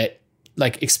something that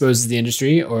like exposes the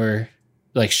industry or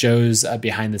like shows a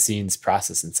behind the scenes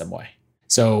process in some way.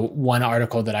 So one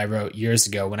article that I wrote years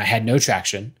ago when I had no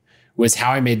traction was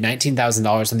how I made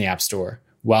 $19,000 on the App Store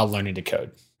while learning to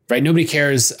code, right? Nobody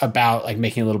cares about like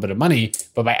making a little bit of money,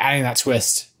 but by adding that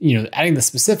twist, adding the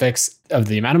specifics of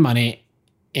the amount of money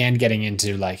and getting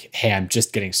into like, hey, I'm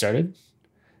just getting started,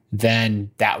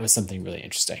 then that was something really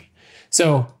interesting.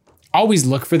 So always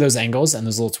look for those angles and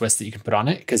those little twists that you can put on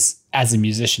it. Because as a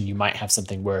musician, you might have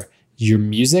something where your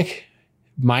music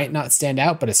might not stand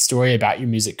out, but a story about your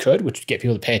music could, which would get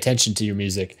people to pay attention to your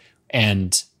music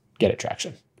and get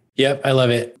traction. Yep, I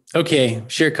love it. Okay,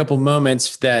 share a couple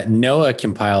moments that Noah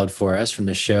compiled for us from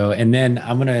the show. And then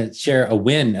I'm going to share a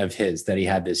win of his that he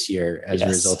had this year as a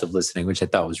result of listening, which I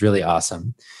thought was really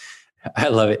awesome. I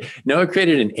love it. Noah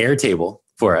created an Airtable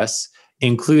for us,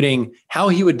 including how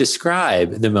he would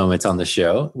describe the moments on the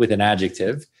show with an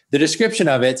adjective, the description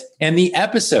of it, and the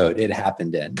episode it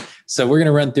happened in. So we're going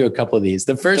to run through a couple of these.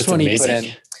 The first one he put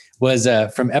in was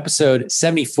from episode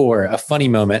 74. A funny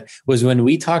moment was when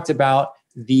we talked about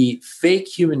the fake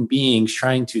human beings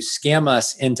trying to scam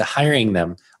us into hiring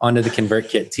them onto the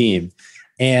ConvertKit team.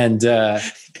 And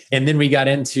then we got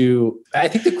into, I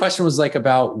think the question was like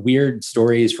about weird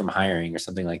stories from hiring or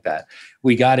something like that.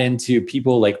 We got into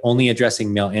people like only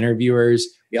addressing male interviewers.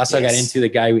 We also got into the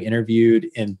guy we interviewed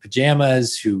in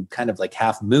pajamas who kind of like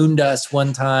half mooned us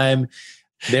one time.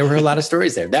 There were a lot of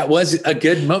stories there. That was a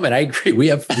good moment. I agree. We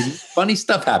have funny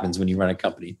stuff happens when you run a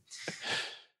company.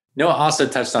 Noah also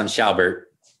touched on Schaubert,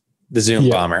 the Zoom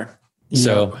bomber.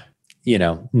 So,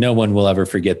 no one will ever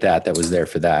forget that was there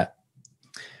for that.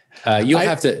 You'll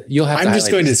have to. I'm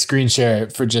just going to screen share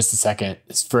it for just a second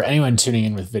for anyone tuning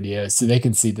in with video, so they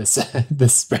can see this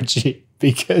this spreadsheet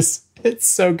because it's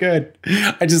so good.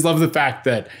 I just love the fact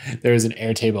that there is an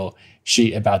Airtable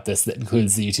sheet about this that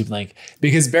includes the YouTube link,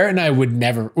 because Barrett and I would be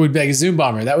like a Zoom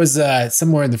bomber. That was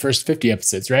somewhere in the first 50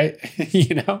 episodes, right?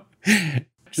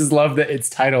 Just love that it's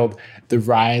titled "The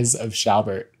Rise of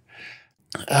Schaubert."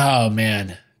 Oh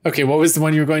man. Okay, what was the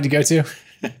one you were going to go to?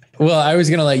 Well, I was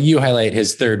going to let you highlight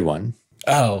his third one.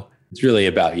 Oh. It's really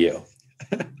about you.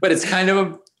 But it's kind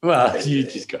of, you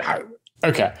just go.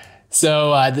 Okay.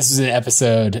 So this was in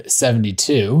episode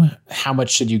 72. How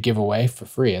much should you give away for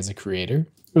free as a creator?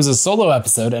 It was a solo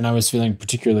episode, and I was feeling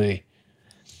particularly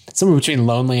somewhere between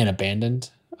lonely and abandoned.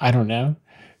 I don't know.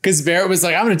 Because Barrett was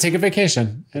like, I'm going to take a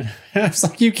vacation. And I was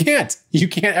like, you can't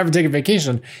ever take a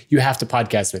vacation. You have to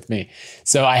podcast with me.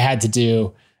 So I had to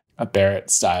do a Barrett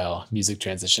style music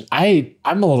transition. I'm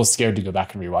a little scared to go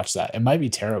back and rewatch that. It might be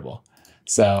terrible.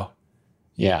 So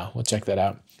yeah, we'll check that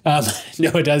out.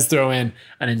 Noah does throw in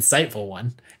an insightful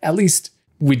one. At least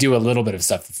we do a little bit of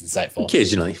stuff that's insightful.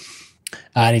 Occasionally.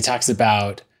 And he talks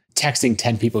about texting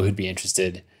 10 people who'd be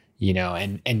interested,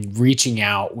 and reaching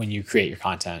out when you create your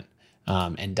content,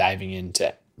 and diving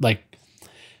into like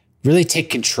really take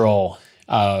control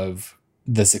of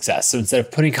the success. So instead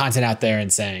of putting content out there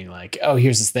and saying like, oh,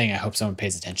 here's this thing, I hope someone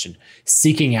pays attention,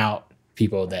 seeking out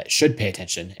people that should pay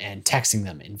attention and texting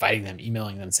them, inviting them,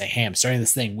 emailing them, saying, hey, I'm starting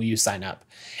this thing. Will you sign up?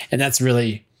 And that's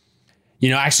really,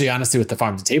 actually, honestly, with the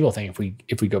farm to table thing,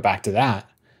 if we go back to that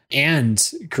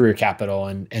and Career Capital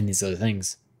and these other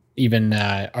things, even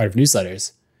Art of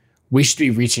Newsletters, we should be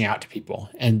reaching out to people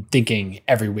and thinking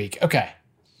every week, okay,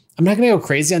 I'm not going to go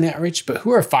crazy on the outreach, but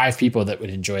who are 5 people that would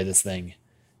enjoy this thing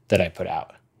that I put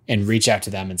out? And reach out to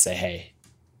them and say, hey,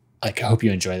 I hope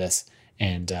you enjoy this.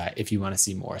 And if you want to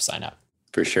see more, sign up.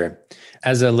 For sure.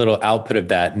 As a little output of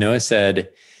that, Noah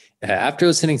said, after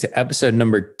listening to episode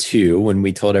number 2, when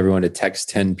we told everyone to text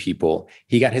 10 people,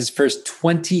 he got his first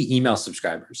 20 email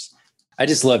subscribers. I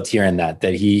just loved hearing that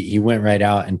he went right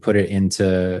out and put it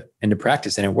into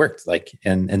practice, and it worked.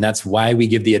 And that's why we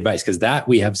give the advice, because that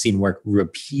we have seen work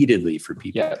repeatedly for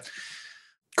people. Yeah.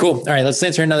 Cool. All right, let's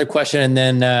answer another question,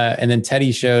 and then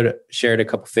Teddy shared a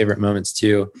couple favorite moments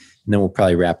too, and then we'll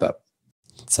probably wrap up.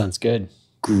 Sounds good.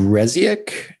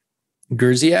 Grziak,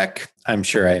 I'm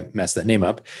sure I messed that name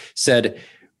up, said,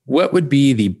 what would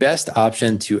be the best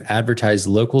option to advertise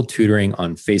local tutoring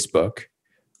on Facebook?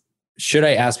 Should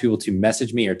I ask people to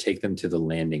message me or take them to the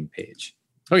landing page?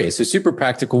 Okay, so super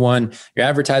practical one. You're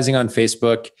advertising on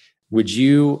Facebook. Would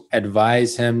you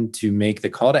advise him to make the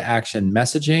call to action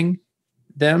messaging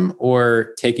them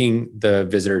or taking the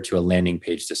visitor to a landing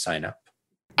page to sign up?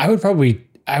 I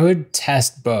would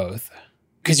test both,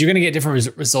 because you're going to get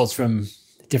different results from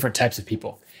different types of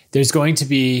people. There's going to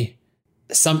be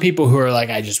some people who are like,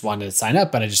 I just wanted to sign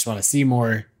up, but I just want to see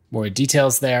more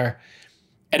details there.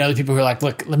 And other people who are like,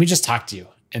 look, let me just talk to you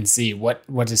and see what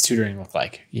does tutoring look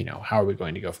like? How are we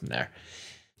going to go from there?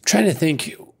 I'm trying to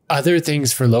think other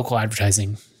things for local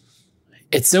advertising.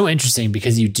 It's so interesting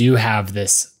because you do have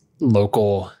this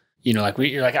local, you're like,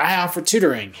 I offer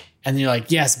tutoring. And then you're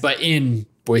like, yes, but in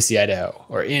Boise, Idaho,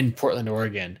 or in Portland,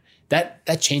 Oregon.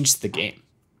 That changed the game.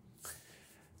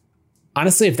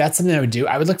 Honestly, if that's something I would do,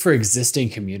 I would look for existing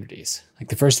communities. Like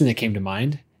the first thing that came to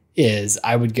mind is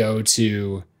I would go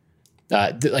to,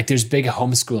 there's big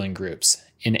homeschooling groups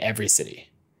in every city.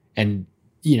 And,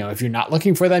 if you're not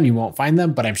looking for them, you won't find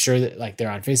them, but I'm sure that they're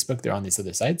on Facebook, they're on these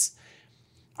other sites.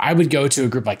 I would go to a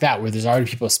group like that where there's already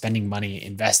people spending money,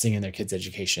 investing in their kids'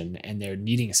 education, and they're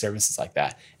needing services like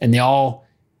that. And they all,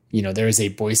 there is a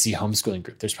Boise homeschooling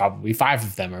group. There's probably 5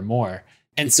 of them or more.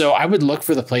 And so I would look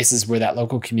for the places where that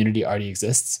local community already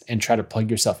exists and try to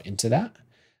plug yourself into that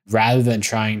rather than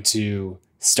trying to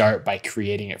start by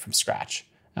creating it from scratch,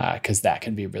 because that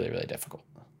can be really, really difficult.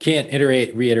 Can't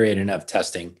reiterate enough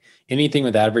testing. Anything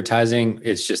with advertising,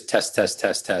 it's just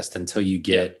test until you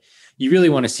really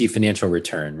want to see financial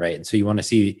return, right? And so you want to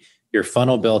see your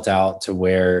funnel built out to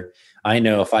where I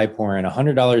know if I pour in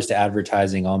 $100 to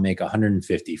advertising, I'll make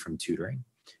 $150 from tutoring.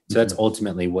 So that's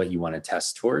ultimately what you want to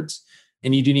test towards.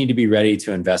 And you do need to be ready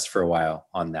to invest for a while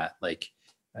on that.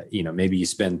 Maybe you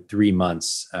spend 3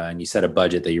 months and you set a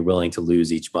budget that you're willing to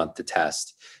lose each month to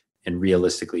test and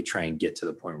realistically try and get to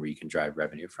the point where you can drive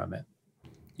revenue from it.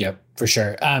 Yep, for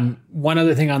sure. One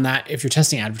other thing on that, if you're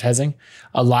testing advertising,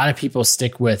 a lot of people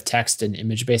stick with text and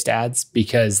image-based ads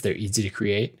because they're easy to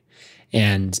create.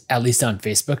 And at least on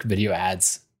Facebook, video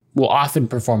ads will often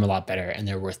perform a lot better and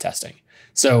they're worth testing.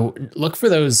 So look for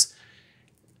those.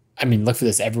 Look for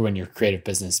this everywhere in your creative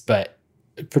business, but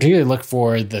particularly look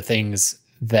for the things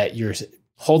that you're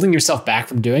holding yourself back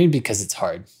from doing because it's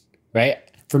hard, right?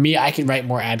 For me, I can write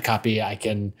more ad copy. I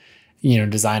can,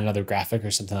 design another graphic or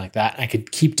something like that. I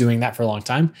could keep doing that for a long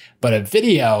time, but a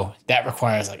video that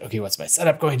requires okay, what's my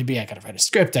setup going to be? I got to write a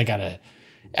script. I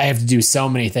have to do so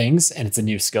many things and it's a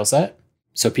new skill set.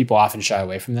 So people often shy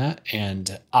away from that.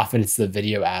 And often it's the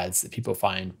video ads that people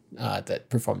find that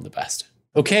perform the best.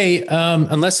 Okay.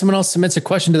 Unless someone else submits a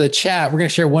question to the chat, we're going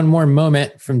to share one more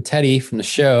moment from Teddy from the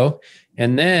show.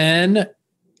 And then,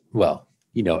 what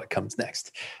comes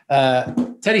next.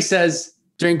 Teddy says,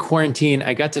 during quarantine,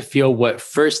 I got to feel what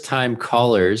first-time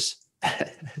callers.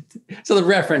 So the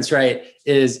reference, right,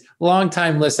 is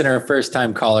long-time listener,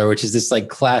 first-time caller, which is this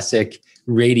classic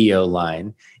radio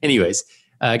line. Anyways,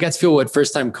 I got to feel what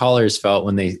first-time callers felt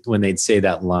when they'd say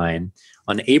that line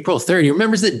on April 3rd. He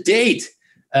remembers the date.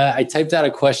 I typed out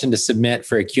a question to submit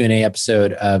for a Q&A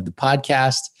episode of the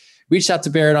podcast, reached out to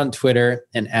Barrett on Twitter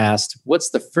and asked, what's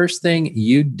the first thing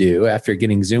you'd do after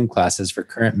getting Zoom classes for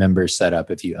current members set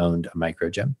up if you owned a micro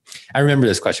gym? I remember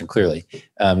this question clearly.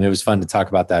 It was fun to talk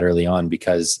about that early on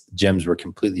because gyms were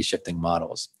completely shifting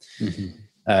models. Mm-hmm.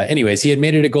 Anyways, he had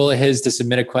made it a goal of his to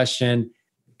submit a question,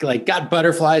 got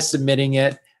butterflies submitting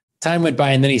it. Time went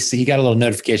by and then he got a little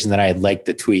notification that I had liked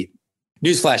the tweet.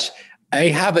 Newsflash, I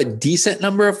have a decent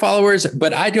number of followers,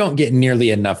 but I don't get nearly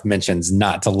enough mentions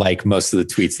not to like most of the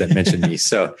tweets that mention me.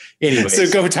 So anyway,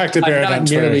 so go talk to Barrett on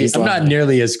Twitter. I'm not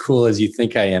nearly as cool as you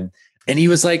think I am. And he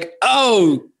was like,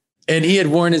 oh, and he had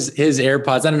worn his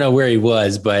AirPods. I don't know where he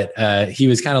was, but he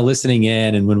was kind of listening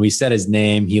in. And when we said his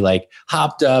name, he like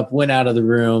hopped up, went out of the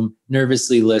room,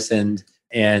 nervously listened,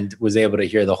 and was able to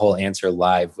hear the whole answer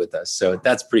live with us. So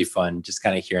that's pretty fun, just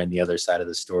kind of hearing the other side of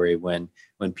the story when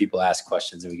people ask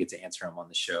questions and we get to answer them on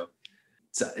the show.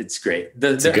 So it's great.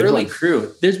 The early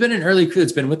crew, there's been an early crew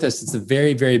that's been with us since the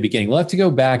very, very beginning. We'll have to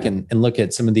go back and look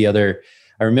at some of the other,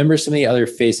 I remember some of the other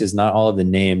faces, not all of the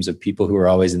names of people who were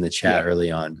always in the chat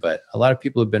early on, but a lot of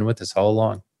people have been with us all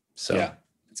along. So yeah,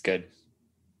 it's good.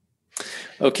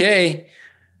 Okay.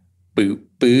 Boop,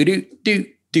 boo, doo, doo,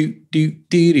 doo, doo,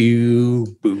 doo, doo,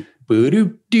 boop.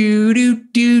 Do do do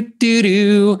do do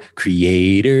do.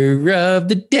 Creator of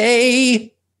the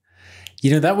day.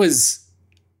 You know, that was,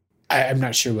 I'm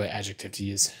not sure what adjective to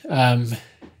use.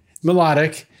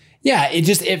 Melodic. Yeah,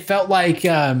 it felt like,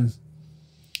 it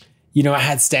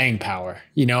had staying power.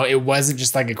 It wasn't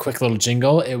just like a quick little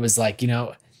jingle. It was like,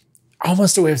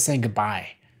 almost a way of saying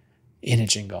goodbye in a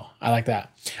jingle. I like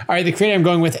that. All right, the creator I'm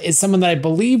going with is someone that I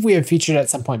believe we have featured at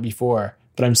some point before,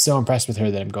 but I'm so impressed with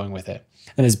her that I'm going with it.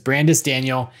 And is Brandis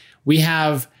Daniel. We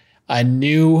have a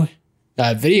new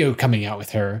video coming out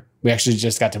with her. We actually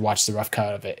just got to watch the rough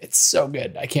cut of it. It's so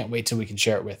good. I can't wait till we can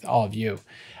share it with all of you.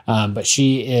 But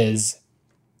she is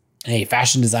a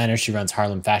fashion designer. She runs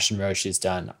Harlem Fashion Row. She's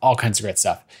done all kinds of great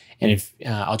stuff. And if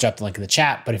I'll drop the link in the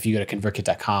chat, but if you go to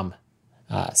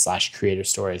convertkit.com/creator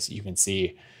stories, you can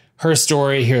see her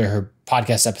story, hear her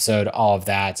podcast episode, all of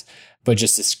that. But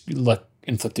just to look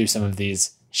and flip through some of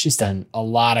these, she's done a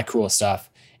lot of cool stuff,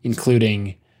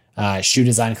 including shoe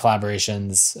design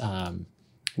collaborations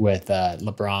with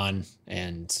LeBron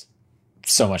and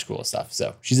so much cool stuff.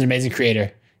 So she's an amazing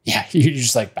creator. Yeah, you're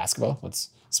just like basketball. What's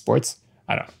sports?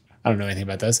 I don't know anything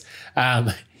about those.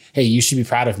 Hey, you should be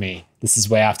proud of me. This is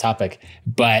way off topic,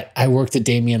 but I worked a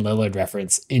Damian Lillard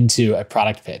reference into a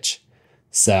product pitch.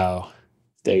 So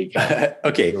there you go.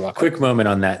 Okay, quick moment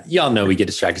on that. Y'all know we get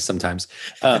distracted sometimes.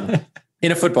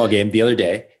 In a football game the other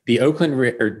day,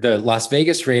 the Las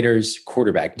Vegas Raiders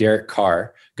quarterback, Derek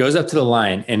Carr, goes up to the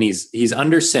line and he's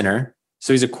under center.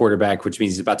 So he's a quarterback, which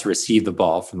means he's about to receive the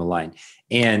ball from the line.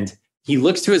 And he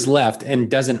looks to his left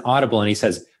and does an audible and he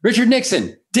says, Richard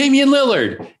Nixon, Damian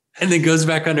Lillard, and then goes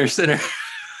back under center.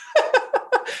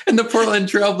 And the Portland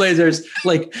Trailblazers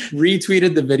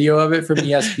retweeted the video of it from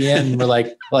ESPN and were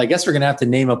like, well, I guess we're going to have to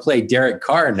name a play Derek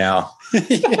Carr now.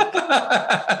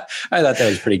 I thought that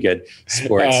was pretty good.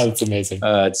 Sports. Oh, that's amazing.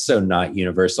 It's so not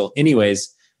universal.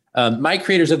 Anyways, my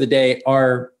creators of the day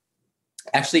are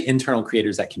actually internal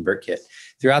creators at ConvertKit.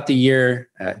 Throughout the year,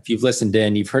 if you've listened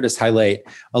in, you've heard us highlight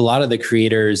a lot of the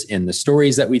creators in the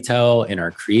stories that we tell, in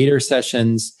our creator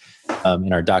sessions,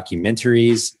 in our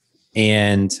documentaries.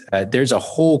 And there's a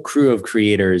whole crew of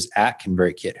creators at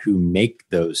ConvertKit who make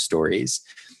those stories.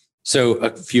 So a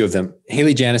few of them.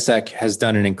 Haley Janicek has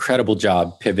done an incredible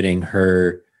job pivoting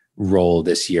her role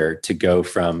this year to go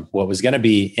from what was going to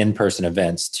be in-person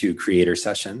events to creator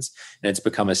sessions. And it's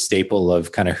become a staple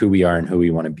of kind of who we are and who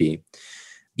we want to be.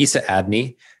 Issa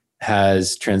Adney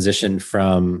has transitioned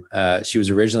from, she was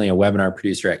originally a webinar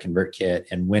producer at ConvertKit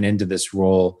and went into this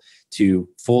role to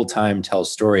full-time tell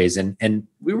stories. And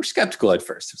we were skeptical at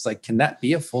first. It was like, can that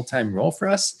be a full-time role for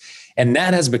us? And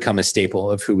that has become a staple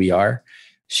of who we are.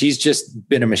 She's just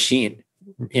been a machine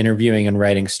interviewing and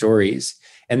writing stories.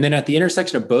 And then at the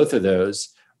intersection of both of those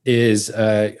is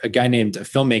a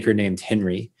filmmaker named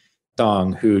Henry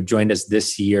Thong, who joined us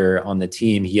this year on the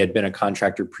team. He had been a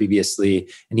contractor previously,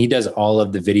 and he does all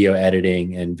of the video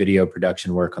editing and video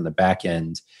production work on the back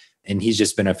end. And he's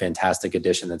just been a fantastic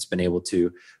addition that's been able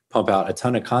to pump out a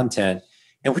ton of content.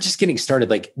 And we're just getting started.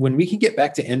 Like when we can get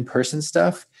back to in-person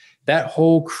stuff, that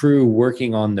whole crew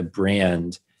working on the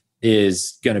brand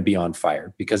is going to be on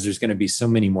fire because there's going to be so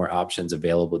many more options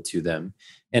available to them.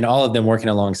 And all of them working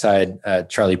alongside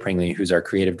Charlie Pringley, who's our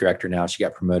creative director now. She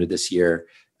got promoted this year,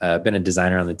 been a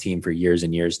designer on the team for years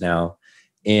and years now.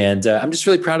 And I'm just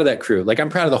really proud of that crew. Like I'm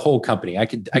proud of the whole company. I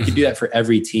could do that for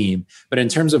every team. But in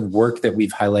terms of work that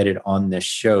we've highlighted on this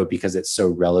show, because it's so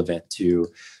relevant to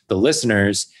the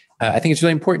listeners, I think it's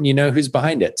really important you know who's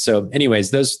behind it. So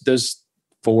anyways, those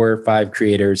 4 or 5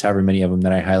 creators, however many of them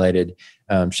that I highlighted,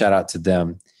 shout out to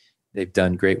them. They've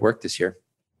done great work this year.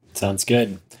 Sounds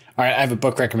good. All right, I have a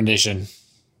book recommendation.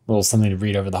 A little something to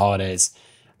read over the holidays.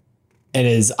 It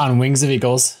is On Wings of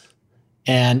Eagles.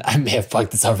 And I may have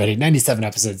plugged this already. 97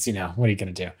 episodes, what are you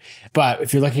going to do? But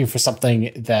if you're looking for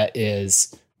something that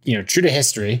is, true to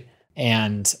history,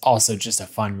 and also just a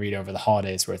fun read over the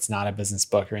holidays where it's not a business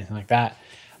book or anything like that.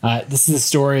 This is the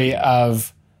story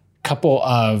of a couple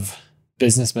of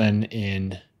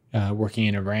businessmen working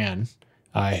in Iran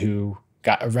who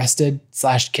got arrested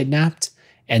 / kidnapped,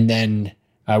 and then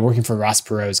working for Ross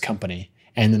Perot's company.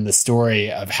 And then the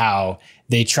story of how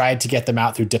they tried to get them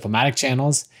out through diplomatic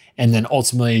channels. And then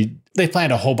ultimately they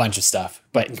planned a whole bunch of stuff,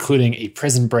 but including a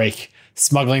prison break,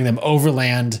 smuggling them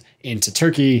overland into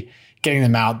Turkey, getting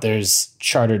them out. There's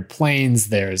chartered planes.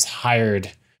 There's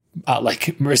hired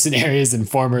mercenaries and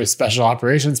former special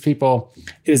operations people.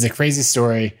 It is a crazy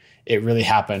story. It really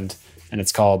happened. And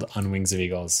it's called On Wings of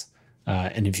Eagles.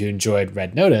 And if you enjoyed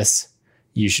Red Notice,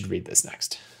 you should read this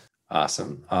next.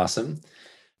 Awesome.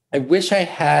 I wish I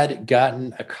had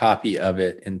gotten a copy of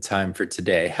it in time for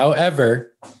today.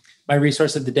 However, my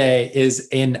resource of the day is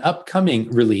an upcoming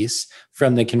release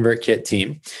from the ConvertKit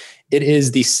team. It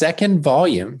is the second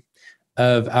volume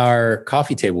of our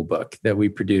coffee table book that we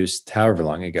produced however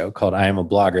long ago, called I Am a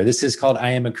Blogger. This is called I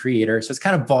Am a Creator. So it's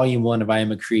kind of volume 1 of I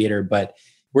Am a Creator, but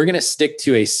we're going to stick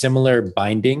to a similar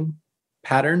binding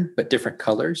pattern, but different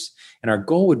colors. And our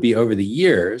goal would be over the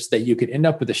years that you could end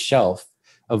up with a shelf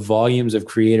of volumes of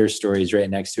creator stories right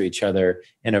next to each other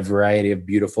in a variety of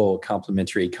beautiful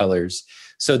complementary colors.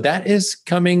 So that is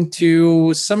coming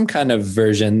to some kind of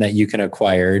version that you can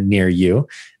acquire near you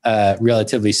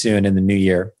relatively soon in the new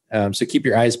year. So keep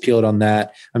your eyes peeled on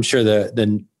that. I'm sure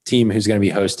the team who's going to be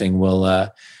hosting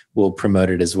will promote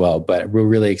it as well. But we're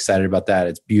really excited about that.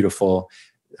 It's beautiful,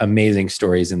 amazing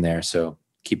stories in there. So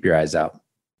keep your eyes out.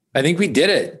 I think we did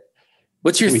it.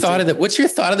 What's your thought of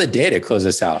the day to close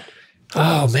us out?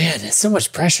 Oh man, it's so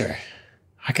much pressure.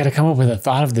 I got to come up with a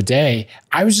thought of the day.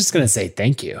 I was just going to say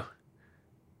thank you.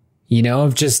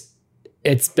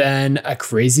 It's been a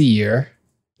crazy year.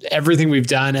 Everything we've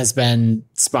done has been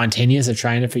spontaneous of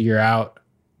trying to figure out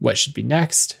what should be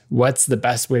next. What's the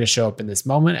best way to show up in this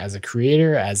moment as a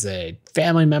creator, as a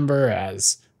family member,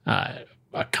 as a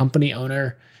company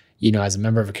owner, as a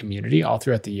member of a community all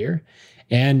throughout the year.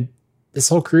 And this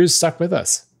whole cruise stuck with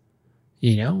us,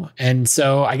 And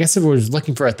so I guess if we're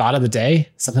looking for a thought of the day,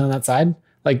 something on that side,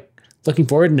 looking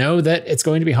forward, know that it's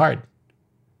going to be hard.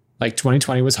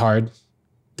 2020 was hard.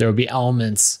 There will be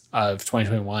elements of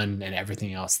 2021 and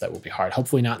everything else that will be hard.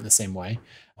 Hopefully not in the same way.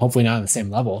 Hopefully not on the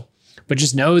same level. But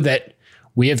just know that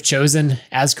we have chosen,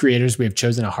 as creators, we have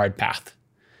chosen a hard path.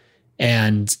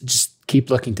 And just keep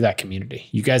looking to that community.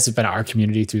 You guys have been our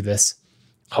community through this.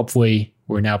 Hopefully,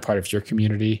 we're now part of your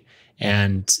community.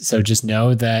 And so just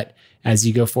know that as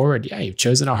you go forward, you've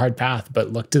chosen a hard path,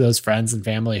 but look to those friends and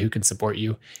family who can support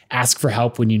you. Ask for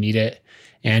help when you need it.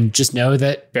 And just know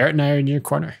that Barrett and I are in your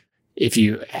corner. If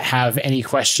you have any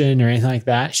question or anything like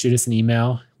that, shoot us an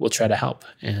email. We'll try to help.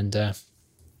 And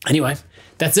anyway,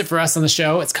 that's it for us on the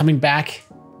show. It's coming back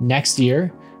next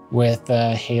year with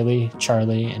Haley,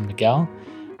 Charlie, and Miguel.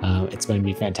 It's going to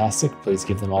be fantastic. Please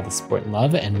give them all the support and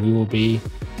love, and we will be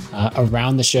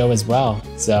around the show as well.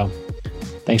 So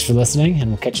thanks for listening, and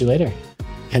we'll catch you later.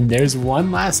 And there's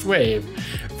one last wave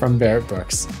from Barrett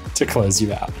Brooks to close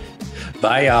you out.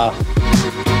 Bye, y'all.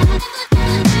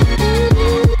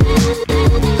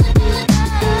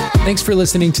 Thanks for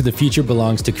listening to The Future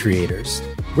Belongs to Creators.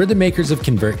 We're the makers of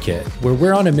ConvertKit, where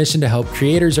we're on a mission to help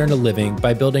creators earn a living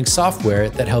by building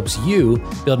software that helps you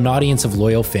build an audience of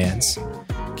loyal fans.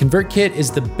 ConvertKit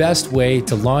is the best way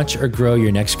to launch or grow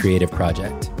your next creative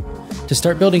project. To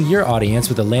start building your audience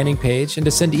with a landing page and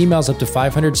to send emails up to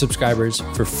 500 subscribers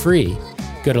for free,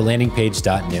 go to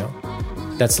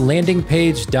landingpage.new. That's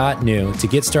landingpage.new to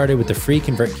get started with the free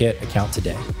ConvertKit account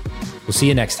today. We'll see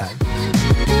you next time.